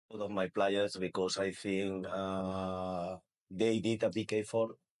proud of my players because I think they did a big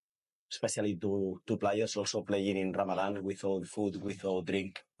effort, especially two players also playing in Ramadan without food, without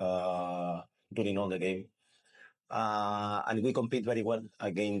drink during all the game. And we compete very well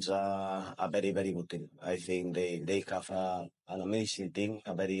against a very, very good team. I think they have an amazing team,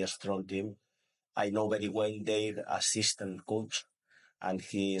 a very strong team. I know very well their assistant coach, and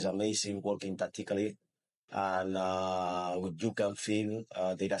he is amazing working tactically. And you can feel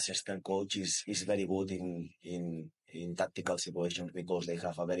their assistant coach is very good in tactical situations because they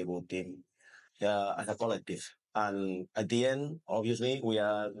have a very good team as a collective. And at the end, obviously, we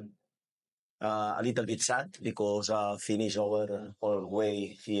are a little bit sad because finish our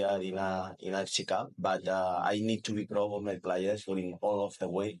way here in FC Cup, but I need to be proud of my players during all of the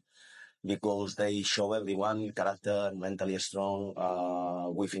way because they show everyone character, mentally strong.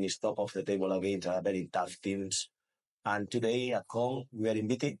 We finished top of the table against very tough teams, and today at home we are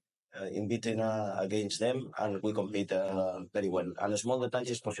invited against them, and we compete very well. And small details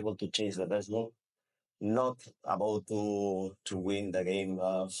is possible to change the result. Not about to win the game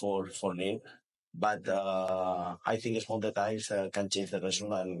for nil, but I think small details can change the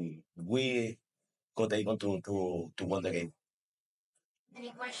result, and we got able to win the game. Any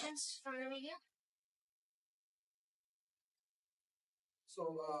questions from the media?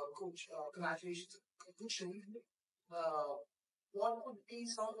 So, Coach, congratulations. Good showing. What would be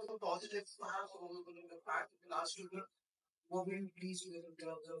some of the positive facts in the fact of the last 2 years? What were you pleased with in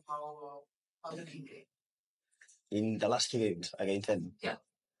terms of how the team played? In the last 2 games against them? Yeah.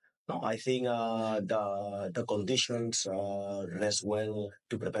 No, I think the conditions rest well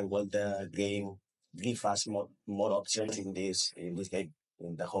to prepare well the game, give us more options in this game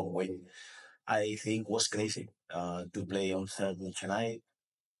in the home win. I think was crazy to play on Thursday night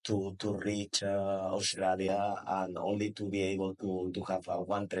to reach Australia and only to be able to have a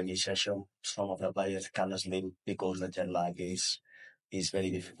one training session. Some of the players cannot sleep because the jet lag is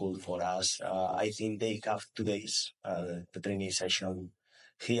very difficult for us. I think they have 2 days the training session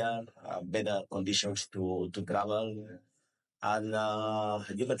here, better conditions to travel. And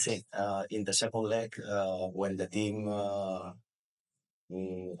you can say in the second leg, when the team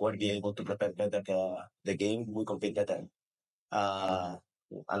won't be able to prepare better the game, we compete better. Uh,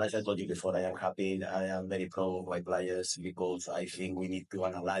 and as I told you before, I am happy. I am very proud of my players because I think we need to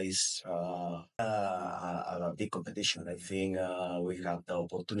analyze a big competition. I think we have the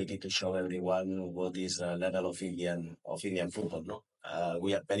opportunity to show everyone what is the level of Indian football. No,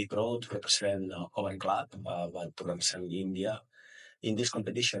 we are very proud to represent our club, but to represent India in this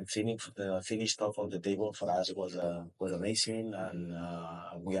competition. Finish top of the table for us was amazing, and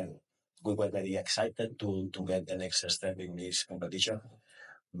we were very excited to get the next step in this competition.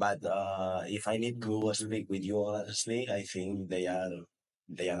 But if I need to speak with you honestly, I think they are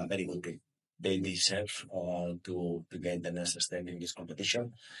a very good team. They deserve to get the next step in this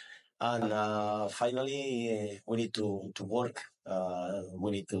competition. And finally, we need to work.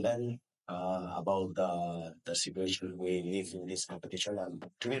 We need to learn about the situation we live in this competition and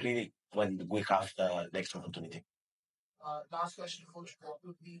to be ready when we have the next opportunity. Last question, Coach. What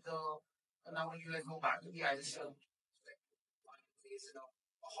would be the now when you go back to the ISL phase, a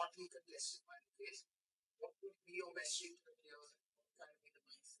hotly contested final phase? What would be your message to the players? What kind of be the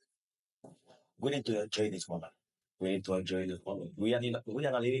mindset? We need to enjoy this moment. We need to enjoy this moment. We are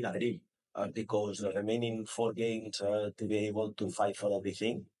living a dream because the remaining 4 games to be able to fight for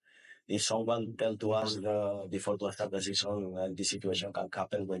everything. If someone tell to us before to start the season, this situation can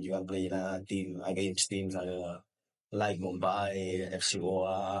happen when you are playing a team against teams like Mumbai, FC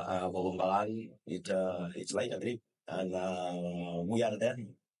Goa, Bhubaneswar. It's like a dream, and we are there.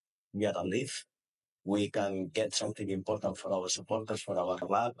 We are alive. We can get something important for our supporters, for our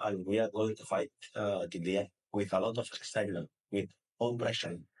club, and we are going to fight till the end with a lot of excitement, with all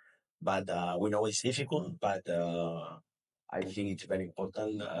pressure. But we know it's difficult, but I think it's very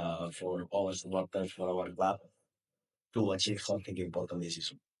important for our supporters, for our club, to achieve something important this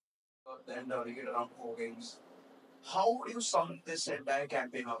season. Then we get around 4 games. How would you sum this entire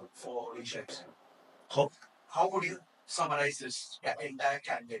campaign up for Odisha? How, how would you summarize this entire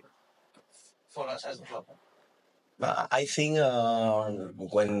campaign for us as a club? I think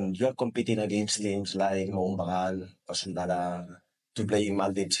when you're competing against teams like Mumbai, Vasundhara, to play in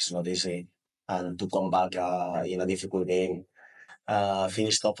Maldives is not easy. And to come back in a difficult game,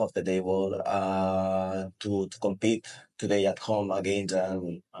 finish top of the table, to compete today at home against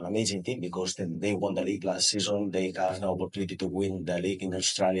an amazing team because they won the league last season. They have an opportunity to win the league in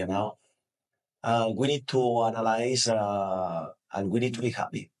Australia now. We need to analyze and we need to be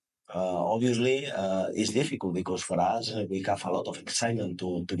happy. Obviously, it's difficult because for us, we have a lot of excitement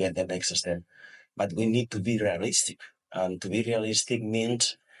to get the next step, but we need to be realistic. And to be realistic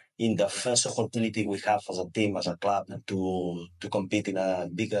means in the first opportunity we have as a team, as a club, to compete in a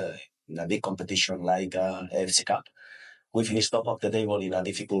big competition like FC Cup, we finished top of the table in a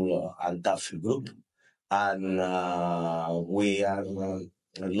difficult and tough group, and we are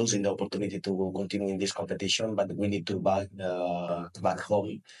losing the opportunity to continue in this competition. But we need to back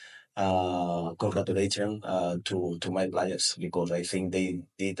home. Congratulations to my players because I think they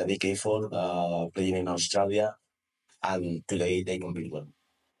did a big effort playing in Australia, and today they compete well.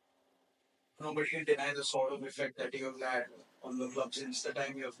 Nobody can deny the sort of effect that you have had on the club since the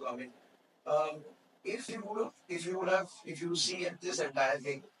time you have come in. Um, if you see at this entire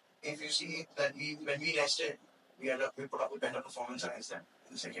thing, if you see that when we rested, we put up a better performance against them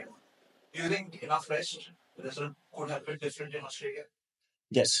in the second one. Do you think enough rest, the result could have been different in Australia?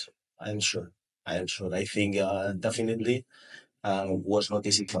 Yes, I'm sure. I am sure. I think definitely was not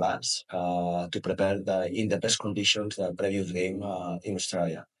easy for us to prepare in the best conditions the previous game in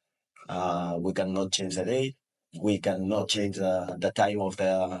Australia. We cannot change the date. We cannot change the time of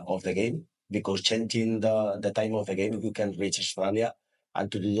the game because changing the time of the game, you can reach Australia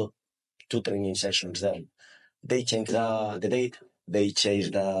and to do two training sessions there. They change the date, they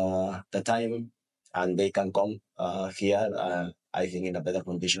change the time, and they can come here. I think in a better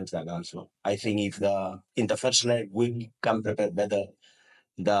conditions than also. I think if in the first leg we can prepare better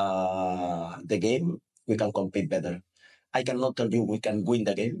the game, we can compete better. I cannot tell you we can win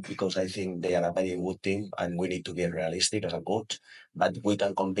the game because I think they are a very good team and we need to be realistic as a coach, but we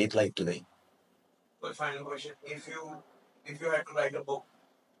can compete like today. But final question: if you had to write a book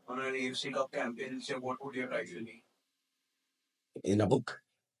on an AFC Cup campaign, say what would your title be? In a book.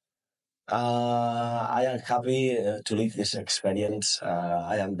 I am happy to live this experience.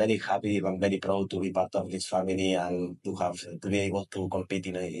 I am very happy. I'm very proud to be part of this family and to be able to compete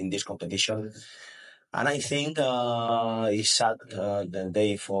in this competition. And I think it's sad the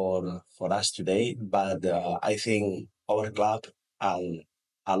day for us today, but I think our club and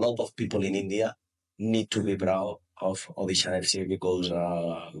a lot of people in India need to be proud of Odisha FC because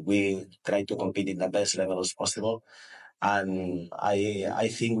we try to compete in the best levels possible, and I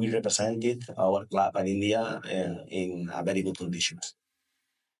think we represented our club and India in a very good conditions.